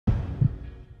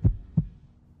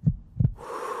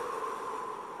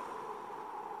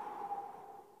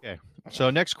So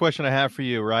next question I have for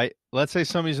you, right? Let's say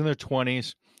somebody's in their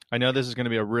 20s. I know this is going to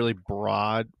be a really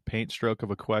broad paint stroke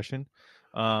of a question,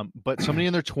 but somebody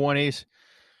in their 20s,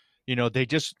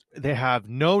 they have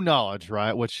no knowledge,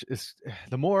 right? Which is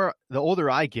the older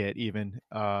I get, even,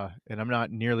 and I'm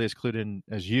not nearly as clued in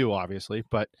as you, obviously,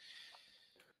 but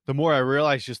the more I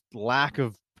realize just lack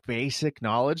of basic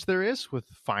knowledge there is with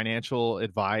financial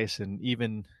advice and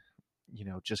even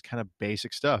just kind of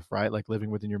basic stuff, right? Like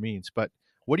living within your means. But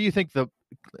what do you think and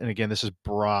again, this is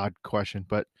broad question,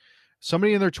 but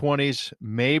somebody in their 20s,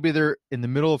 maybe they're in the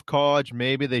middle of college,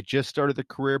 maybe they just started the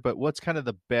career, but what's kind of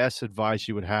the best advice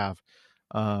you would have?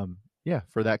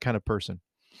 For that kind of person.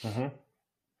 Mm-hmm.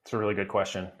 It's a really good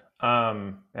question.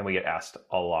 And we get asked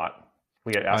a lot.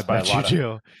 We get asked I by a bet you lot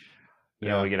of,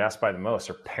 do. we get asked by the most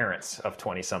are parents of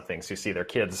 20 somethings who see their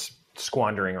kids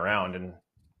squandering around and,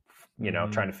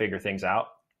 trying to figure things out.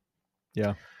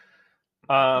 Yeah.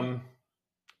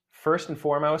 First and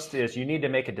foremost is you need to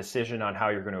make a decision on how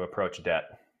you're going to approach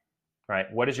debt,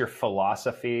 right? What is your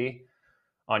philosophy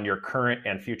on your current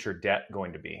and future debt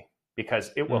going to be?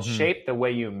 Because it will shape the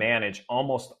way you manage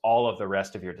almost all of the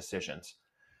rest of your decisions.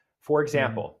 For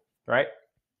example, right?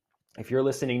 If you're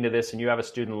listening to this and you have a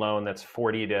student loan that's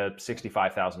 $40,000 to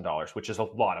 $65,000, which is a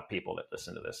lot of people that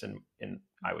listen to this, and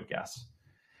I would guess,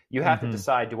 you have to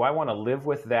decide, do I want to live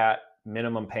with that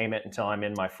minimum payment until I'm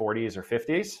in my 40s or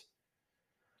 50s?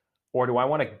 Or do I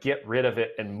want to get rid of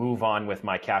it and move on with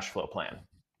my cash flow plan,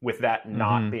 with that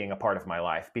not being a part of my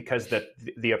life? Because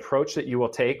the approach that you will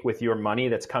take with your money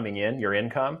that's coming in, your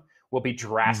income, will be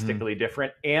drastically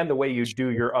different. And the way you do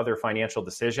your other financial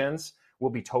decisions will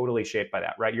be totally shaped by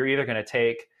that, right? You're either going to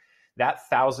take that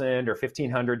 $1,000 or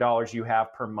 $1,500 you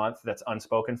have per month that's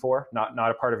unspoken for, not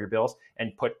a part of your bills,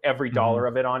 and put every dollar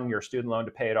of it on your student loan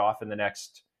to pay it off in the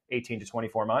next 18 to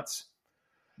 24 months.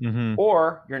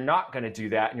 Or you're not going to do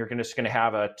that, and you're just going to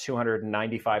have a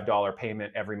 $295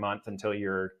 payment every month until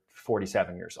you're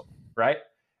 47 years old, right?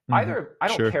 Either, I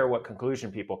don't care what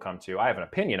conclusion people come to. I have an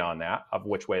opinion on that, of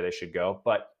which way they should go,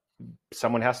 but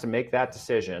someone has to make that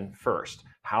decision first.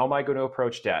 How am I going to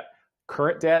approach debt?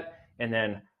 Current debt, and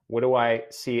then what do I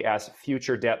see as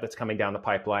future debt that's coming down the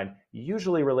pipeline,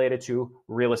 usually related to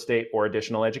real estate or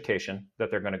additional education that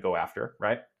they're going to go after,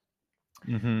 right?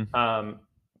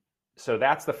 So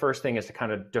that's the first thing, is to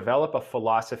kind of develop a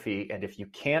philosophy. And if you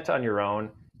can't on your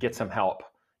own, get some help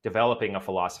developing a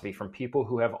philosophy from people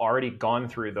who have already gone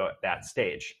through that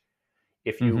stage.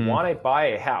 If you want to buy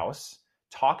a house,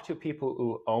 talk to people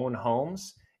who own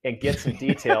homes and get some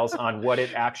details on what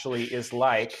it actually is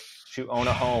like to own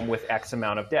a home with X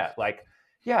amount of debt. Like,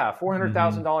 yeah,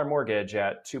 $400,000 mortgage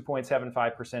at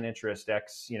 2.75% interest,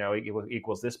 X,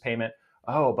 equals this payment.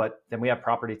 Oh, but then we have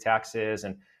property taxes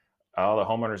and the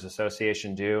homeowners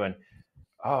association due. And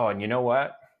you know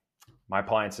what? My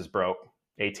appliance is broke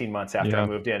 18 months after I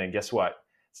moved in. And guess what?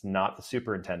 It's not the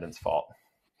superintendent's fault.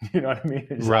 You know what I mean?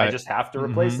 Right. I just have to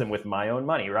replace them with my own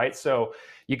money, right? So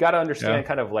you got to understand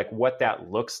kind of like what that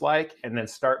looks like, and then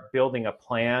start building a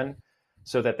plan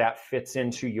so that fits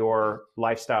into your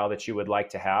lifestyle that you would like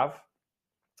to have.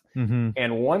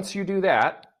 And once you do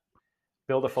that,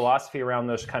 build a philosophy around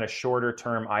those kind of shorter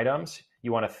term items.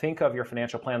 You want to think of your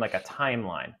financial plan like a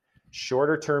timeline.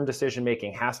 Shorter term decision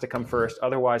making has to come first.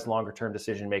 Otherwise, longer term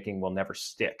decision making will never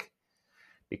stick.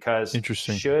 Because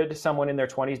should someone in their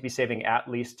 20s be saving at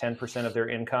least 10% of their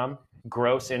income,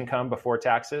 gross income before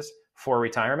taxes, for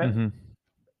retirement?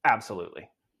 Absolutely.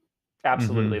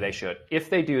 Absolutely, they should. If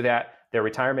they do that, their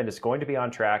retirement is going to be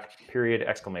on track, period,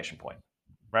 exclamation point.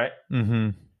 Right?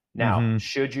 Now,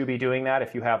 should you be doing that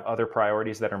if you have other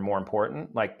priorities that are more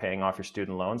important, like paying off your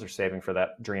student loans or saving for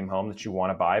that dream home that you want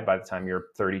to buy by the time you're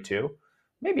 32?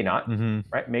 Maybe not,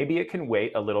 right? Maybe it can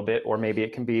wait a little bit, or maybe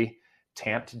it can be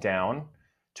tamped down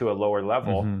to a lower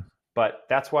level. But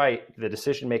that's why the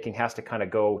decision-making has to kind of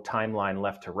go timeline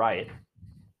left to right,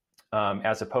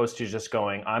 as opposed to just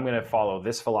going, I'm going to follow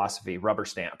this philosophy, rubber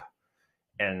stamp,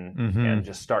 and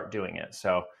just start doing it.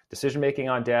 So decision-making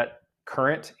on debt,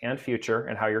 current and future,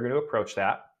 and how you're going to approach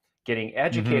that, getting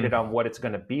educated on what it's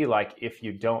going to be like if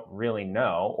you don't really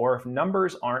know, or if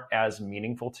numbers aren't as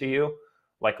meaningful to you,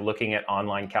 like looking at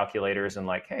online calculators and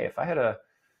like, hey, if I had a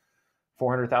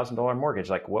 $400,000 mortgage,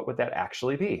 like what would that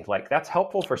actually be? Like, that's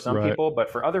helpful for some people, but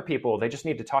for other people, they just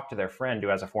need to talk to their friend who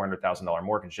has a $400,000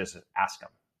 mortgage, just ask them,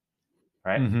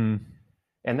 right?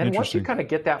 And then once you kind of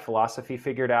get that philosophy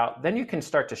figured out, then you can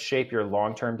start to shape your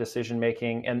long-term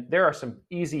decision-making. And there are some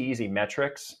easy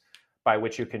metrics by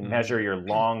which you can measure your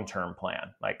long-term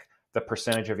plan, like the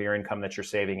percentage of your income that you're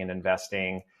saving and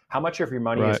investing, how much of your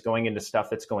money is going into stuff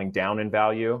that's going down in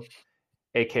value,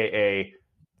 AKA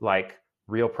like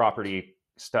real property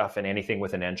stuff and anything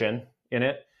with an engine in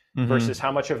it, Mm-hmm. versus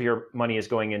how much of your money is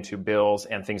going into bills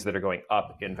and things that are going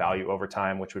up in value over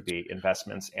time, which would be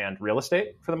investments and real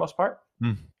estate for the most part.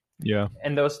 Yeah.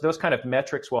 And those kind of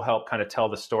metrics will help kind of tell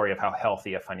the story of how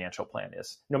healthy a financial plan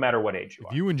is, no matter what age you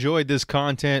are. If you enjoyed this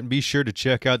content, be sure to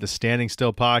check out the Standing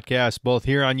Still podcast, both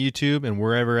here on YouTube and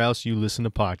wherever else you listen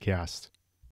to podcasts.